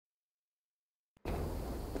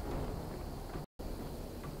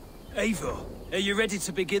Eivor, are you ready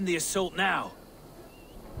to begin the assault now?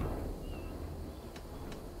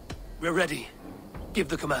 We're ready. Give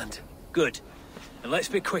the command. Good. And let's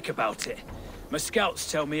be quick about it. My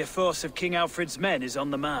scouts tell me a force of King Alfred's men is on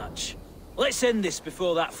the march. Let's end this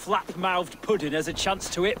before that flap-mouthed pudding has a chance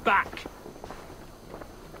to hit back.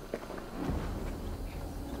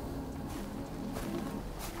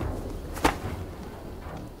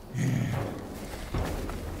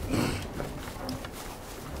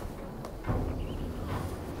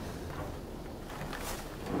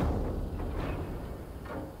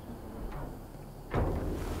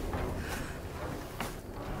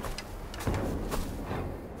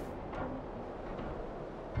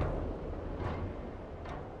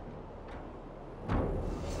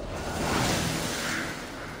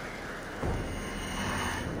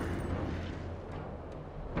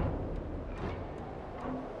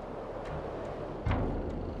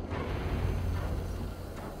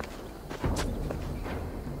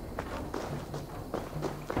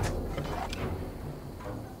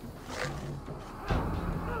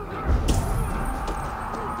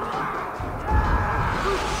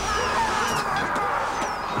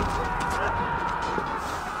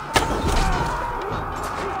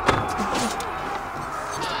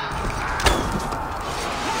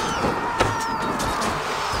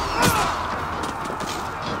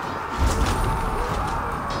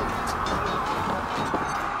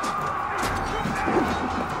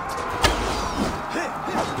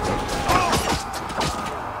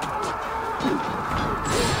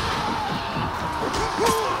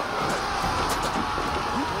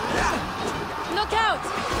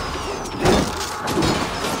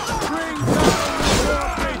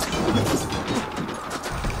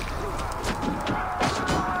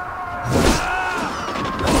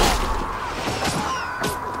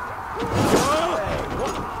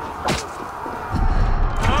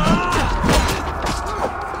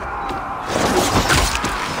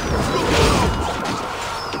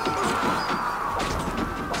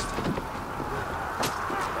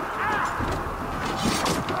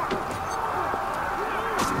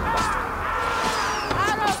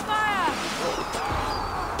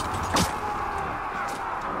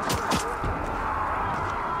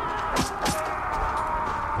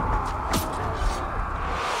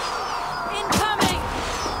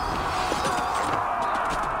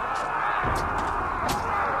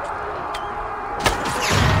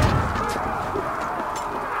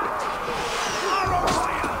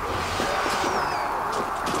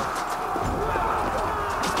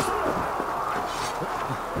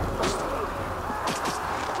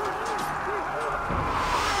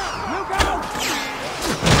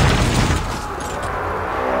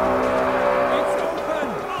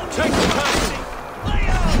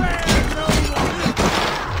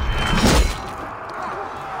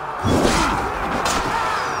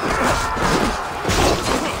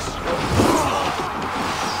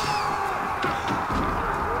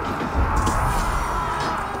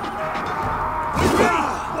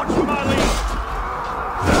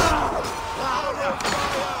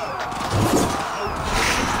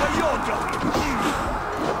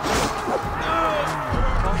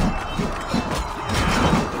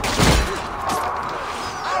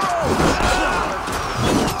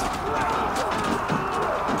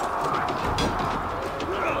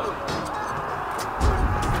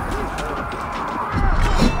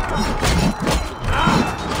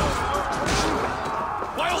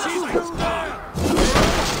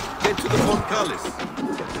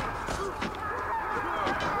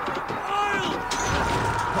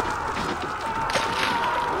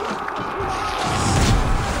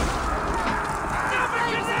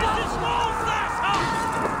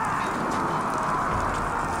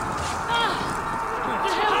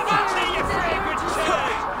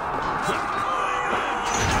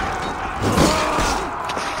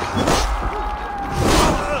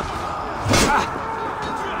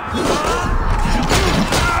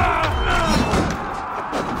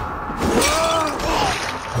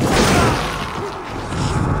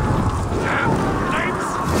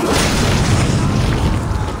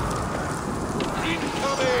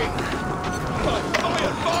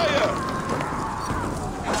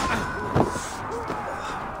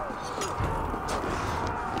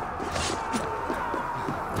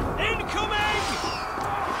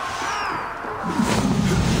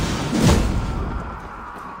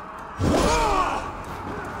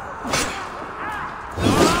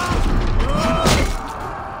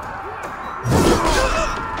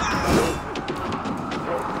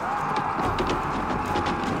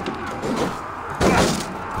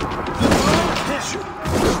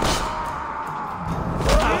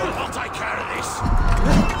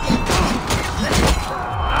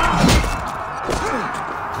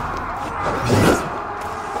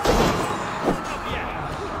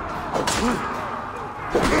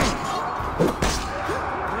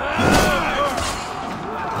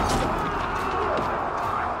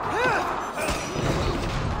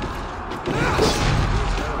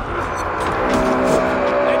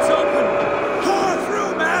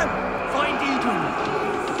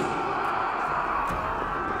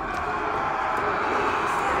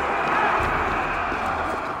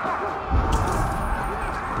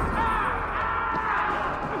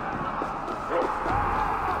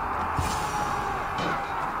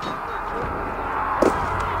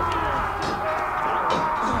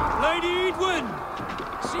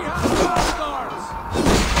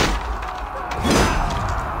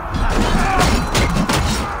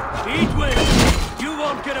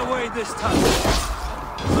 this time.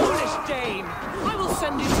 Foolish dame! I will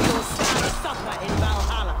send you to your sad supper in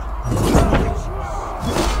Valhalla.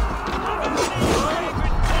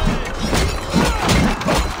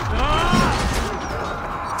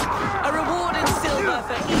 A reward in silver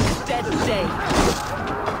for each dead day.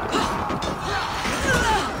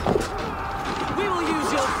 We will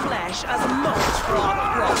use your flesh as mulch for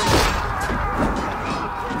our crops.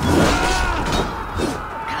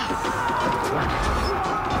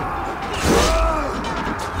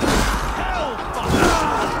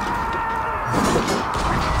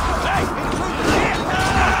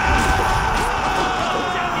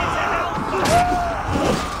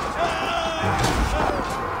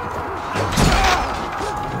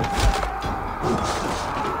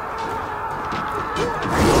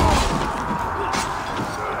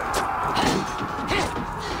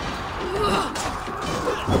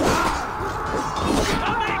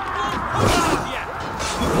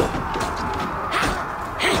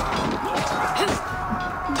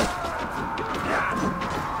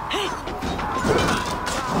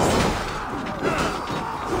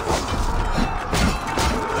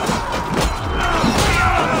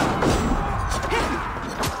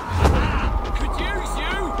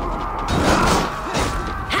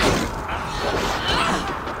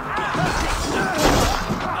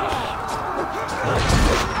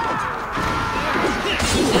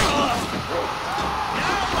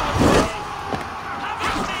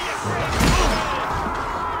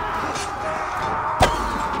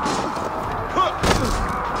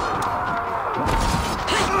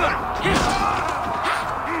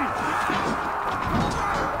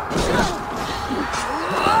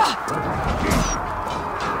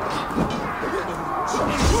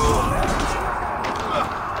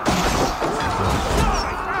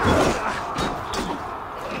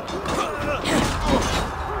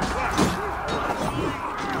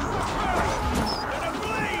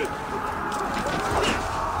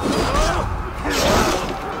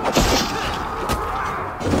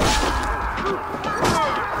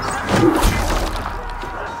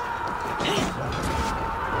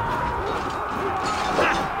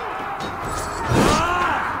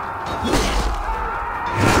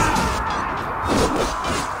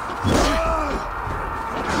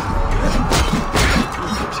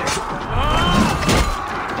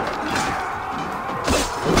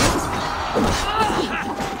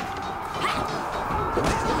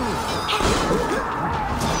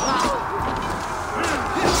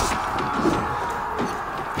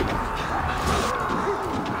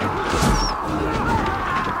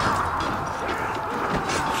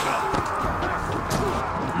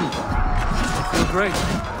 Great.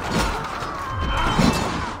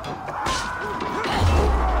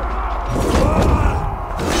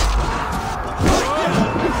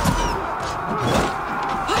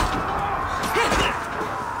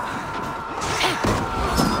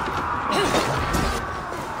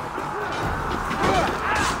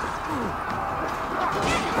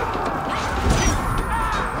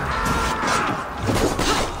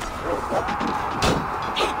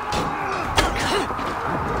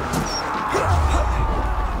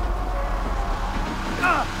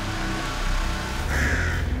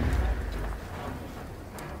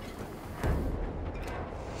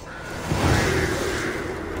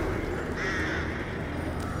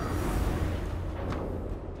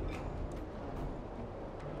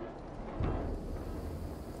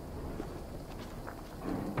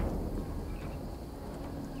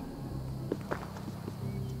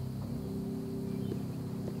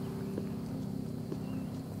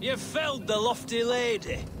 You felled the lofty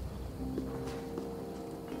lady.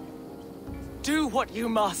 Do what you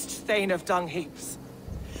must, Thane of Dungheaps.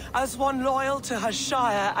 As one loyal to her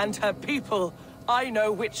shire and her people, I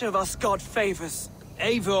know which of us God favors.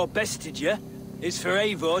 Eivor bested you. It's for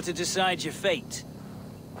Eivor to decide your fate.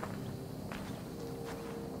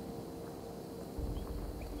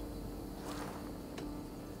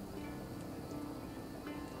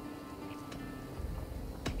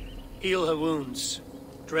 Heal her wounds,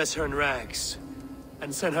 dress her in rags,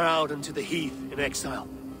 and send her out into the heath in exile.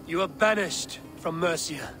 You are banished from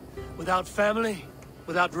Mercia, without family,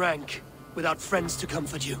 without rank, without friends to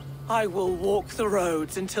comfort you. I will walk the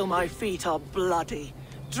roads until my feet are bloody,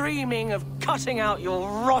 dreaming of cutting out your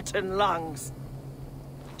rotten lungs.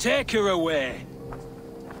 Take her away.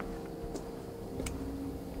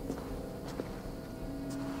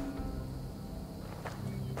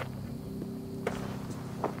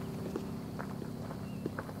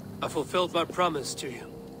 I fulfilled my promise to you.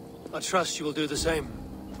 I trust you will do the same.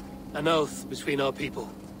 An oath between our people.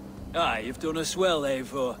 Aye, you've done us well,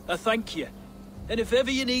 Eivor. I thank you. And if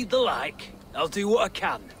ever you need the like, I'll do what I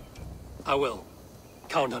can. I will.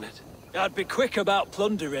 Count on it. I'd be quick about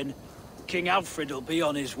plundering. King Alfred will be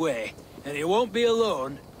on his way, and he won't be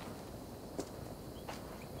alone.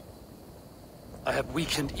 I have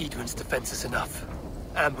weakened Edwin's defenses enough.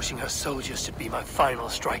 Ambushing her soldiers should be my final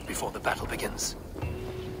strike before the battle begins.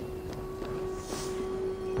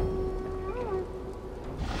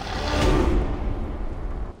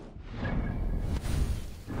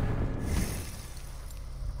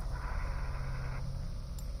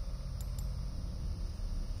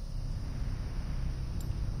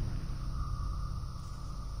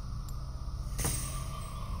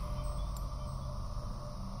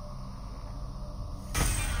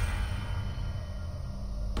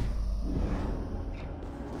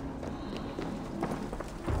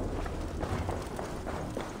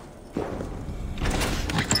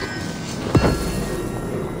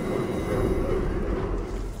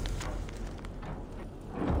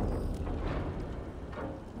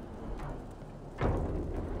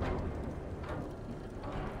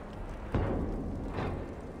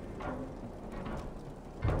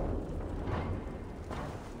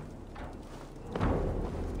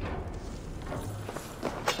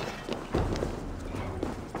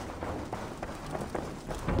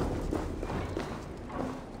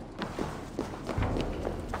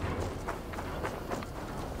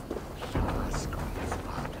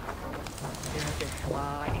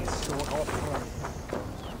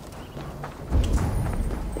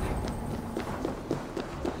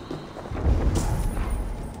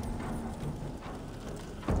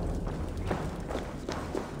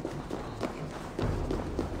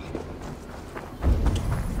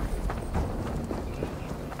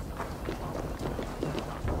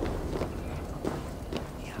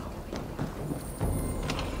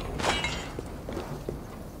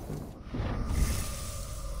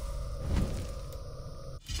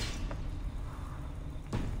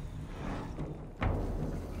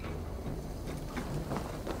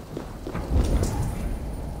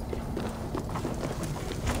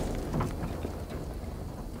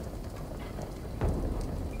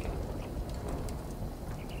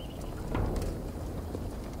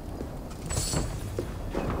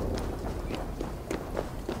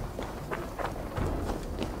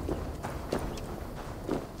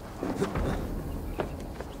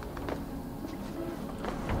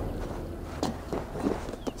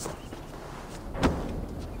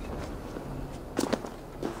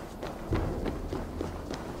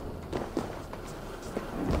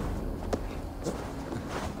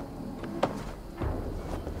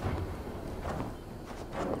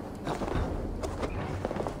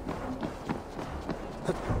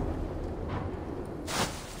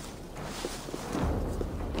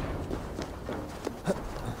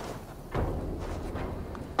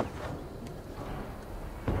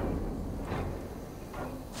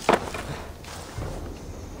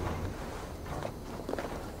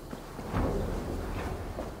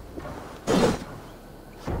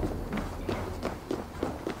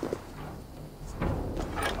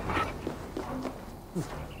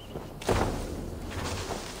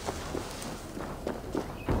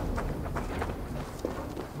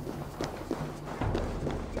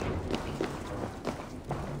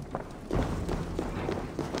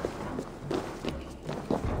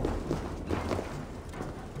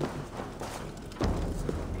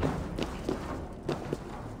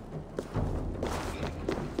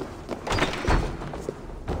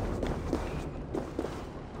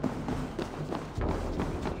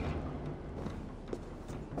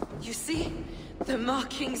 You see? The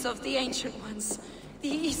markings of the Ancient Ones. The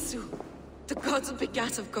Isu. The gods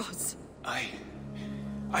begat of gods.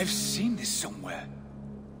 I've seen this somewhere.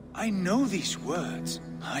 I know these words.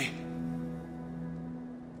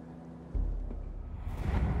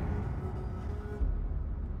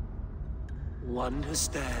 One who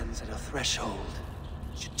stands at a threshold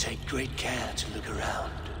should take great care to look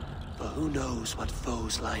around, for who knows what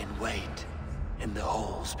foes lie in wait in the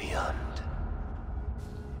halls beyond.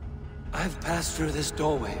 I've passed through this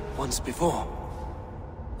doorway once before.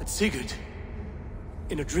 At Sigurd.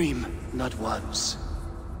 In a dream. Not once.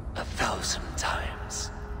 1,000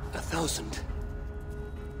 times. 1,000.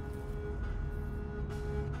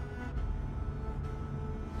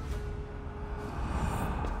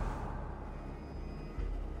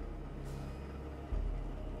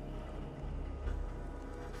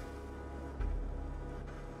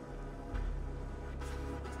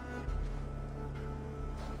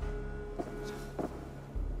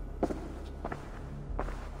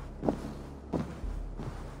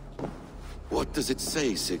 What does it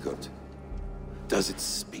say, Sigurd? Does it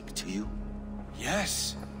speak to you?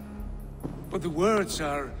 Yes. But the words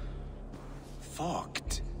are...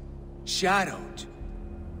 fogged. shadowed.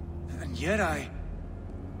 And yet I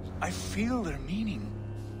feel their meaning.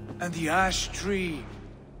 And the ash tree,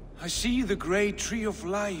 I see the great tree of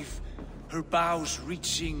life, her boughs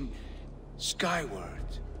reaching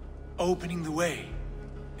skyward, opening the way.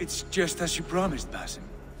 It's just as you promised, Basim.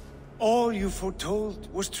 All you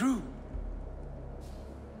foretold was true.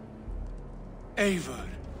 Eivor,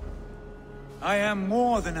 I am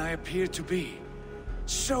more than I appear to be.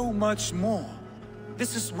 So much more.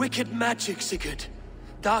 This is wicked magic, Sigurd.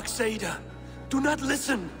 Darksaber, do not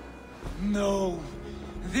listen. No,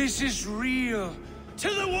 this is real. To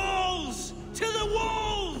the walls! To the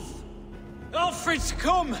walls! Alfred's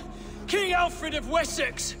come! King Alfred of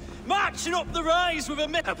Wessex! Marching up the rise with a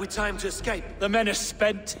men— Have we time to escape? The men are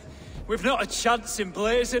spent. We've not a chance in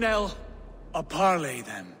blazing hell. A parley,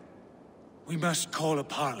 then. We must call a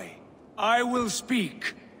parley. I will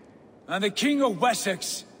speak, and the King of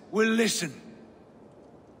Wessex will listen.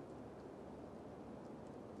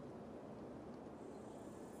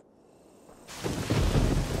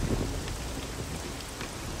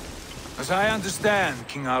 As I understand,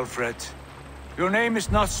 King Alfred, your name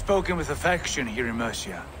is not spoken with affection here in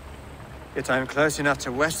Mercia. Yet I am close enough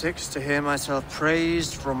to Wessex to hear myself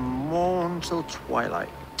praised from morn till twilight.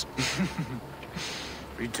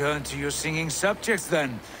 Return to your singing subjects,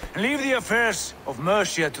 then, and leave the affairs of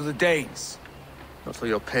Mercia to the Danes. Not till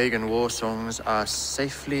your pagan war songs are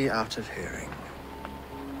safely out of hearing.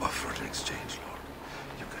 Offer to exchange, Lord.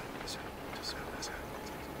 You can...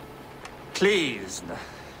 Please,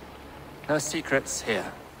 no secrets here.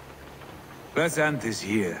 Let's end this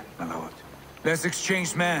here, my lord. Let's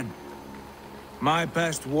exchange men. My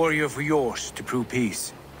best warrior for yours to prove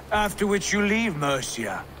peace. After which you leave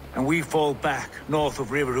Mercia, and we fall back north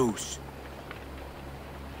of River Ouse.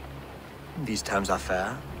 These terms are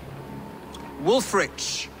fair.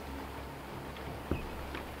 Wulfrich!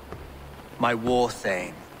 My war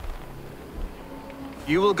thane.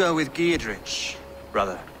 You will go with Giedrich,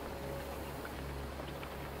 brother.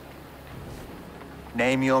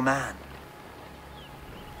 Name your man.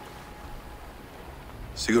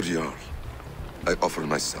 Sigurd Jarl, I offer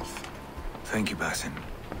myself. Thank you, Basim.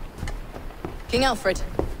 King Alfred.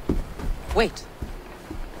 Wait.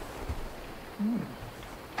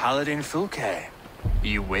 Paladin Fulke.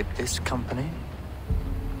 You with this company?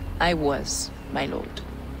 I was, my lord.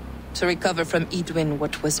 To recover from Edwin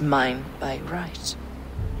what was mine by right.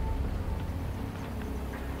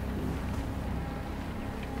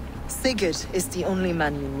 Sigurd is the only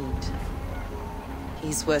man you need.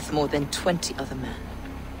 He's worth more than 20 other men.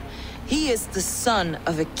 He is the son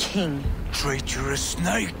of a king. Traitorous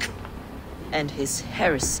snake! And his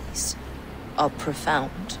heresies are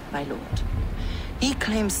profound, my lord. He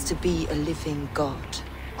claims to be a living god.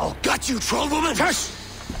 I'll gut you, troll woman! Hush!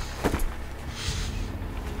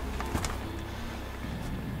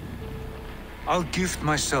 I'll gift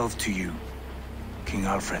myself to you, King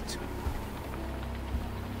Alfred.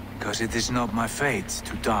 Because it is not my fate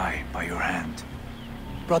to die by your hand.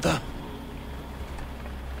 Brother,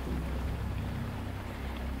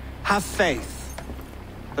 Have faith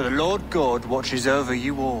that the Lord God watches over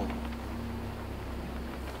you all.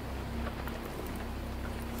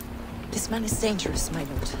 This man is dangerous, my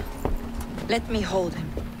lord. Let me hold him.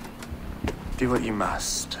 Do what you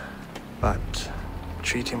must, but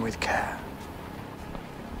treat him with care.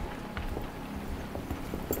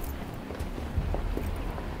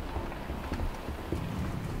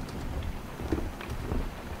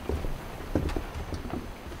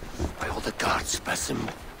 by all the gods, Basim,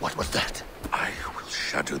 what was that? I will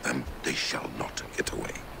shadow them. They shall not get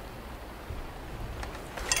away.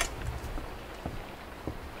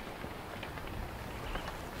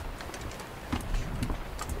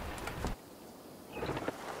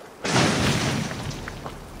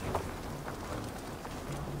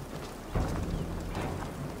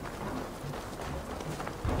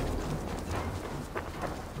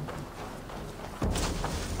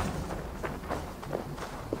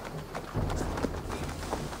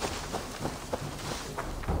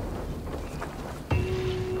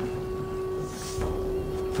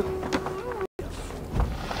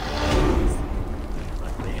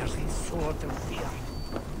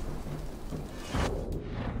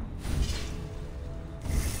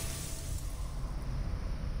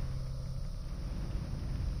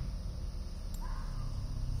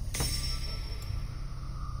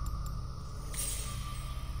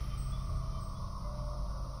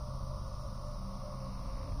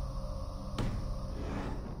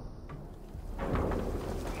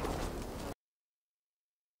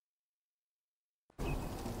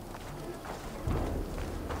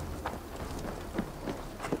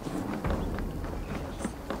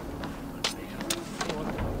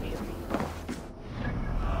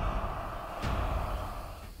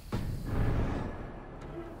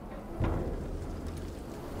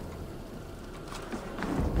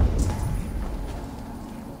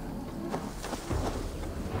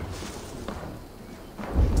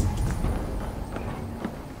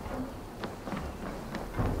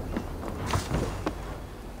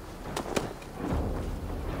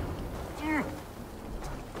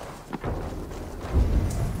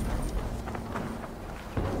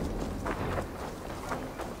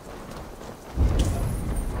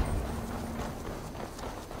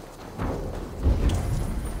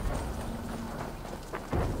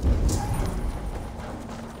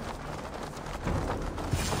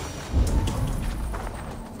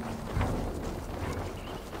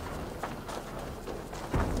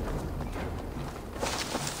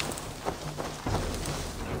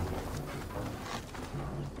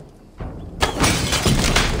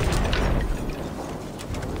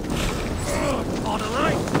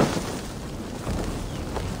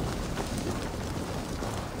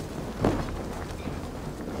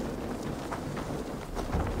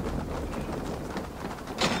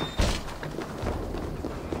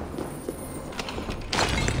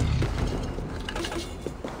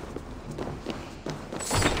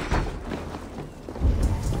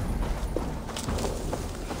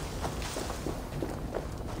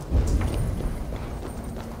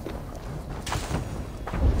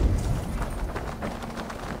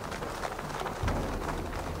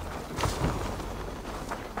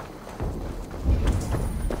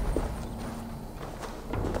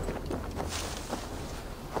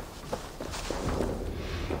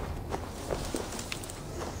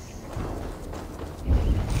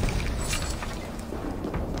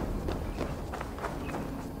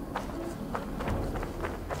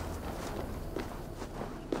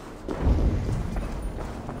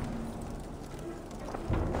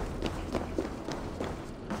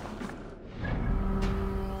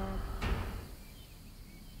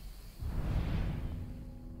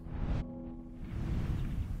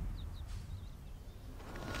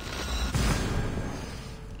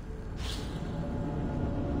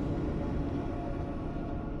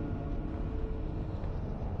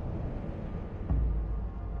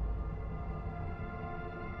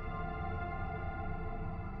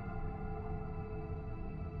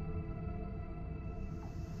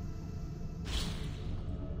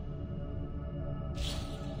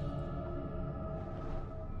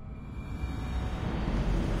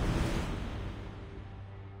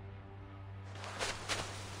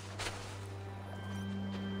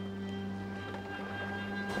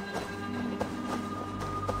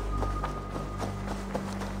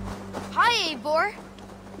 Hi, Eivor.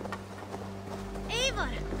 Eivor,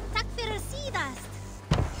 tack för sidast.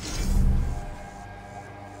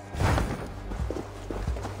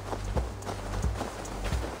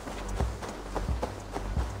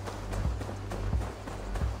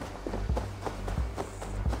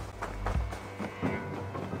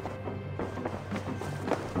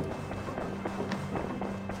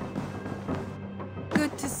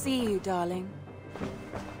 Good to see you, darling.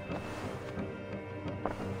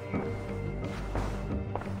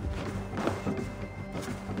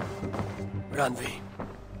 Randvi,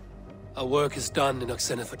 our work is done in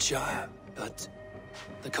Oxenfordshire, but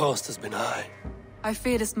the cost has been high. I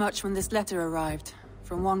feared as much when this letter arrived,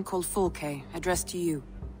 from one called Fulke, addressed to you.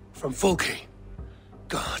 From Fulke?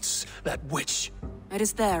 Gods, that witch! It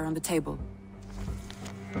is there on the table.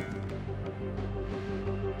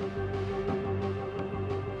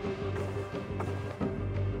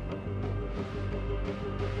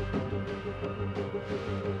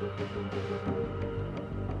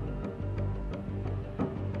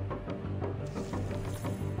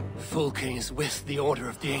 Fulke is with the Order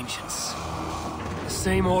of the Ancients. The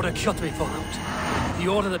same order Kjotve followed. The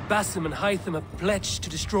order that Basim and Hytham have pledged to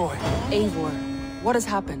destroy. Eivor, what has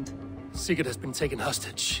happened? Sigurd has been taken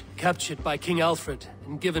hostage, captured by King Alfred,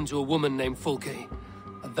 and given to a woman named Fulke.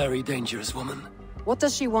 A very dangerous woman. What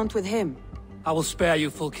does she want with him? I will spare you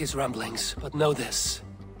Fulke's ramblings, but know this.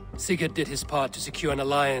 Sigurd did his part to secure an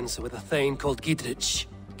alliance with a thane called Gidrich.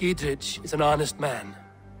 Gidrich is an honest man,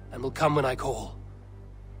 and will come when I call.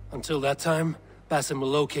 Until that time, Basim will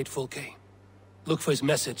locate Fulke. Look for his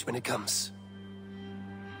message when it comes.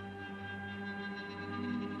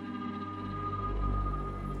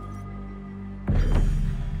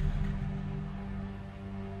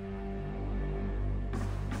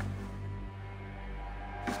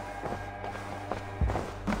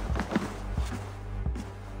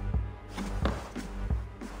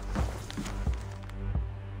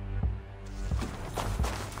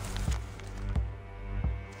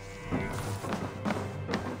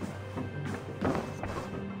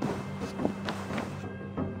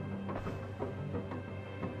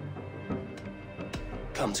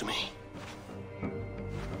 Come to me.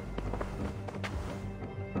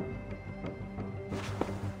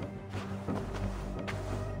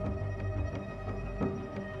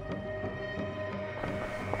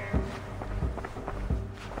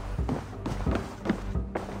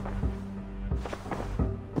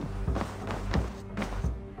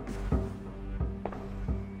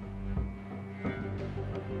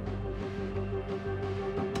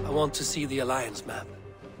 I want to see the Alliance map.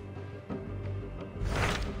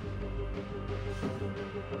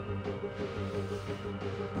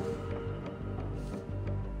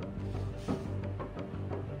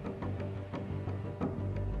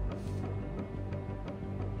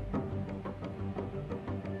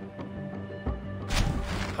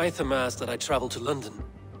 Hytham asked that I travel to London.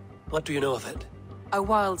 What do you know of it? A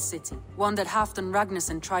wild city, one that Halfdan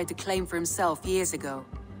Ragnarsson tried to claim for himself years ago.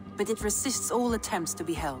 But it resists all attempts to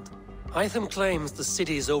be held. Hytham claims the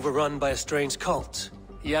city is overrun by a strange cult.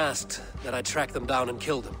 He asked that I track them down and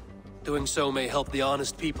kill them. Doing so may help the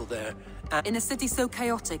honest people there. In a city so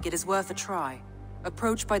chaotic, it is worth a try.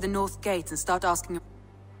 Approach by the North Gate and start asking...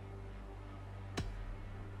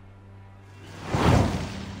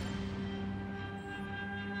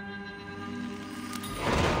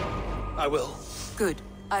 I will. Good.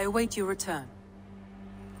 I await your return.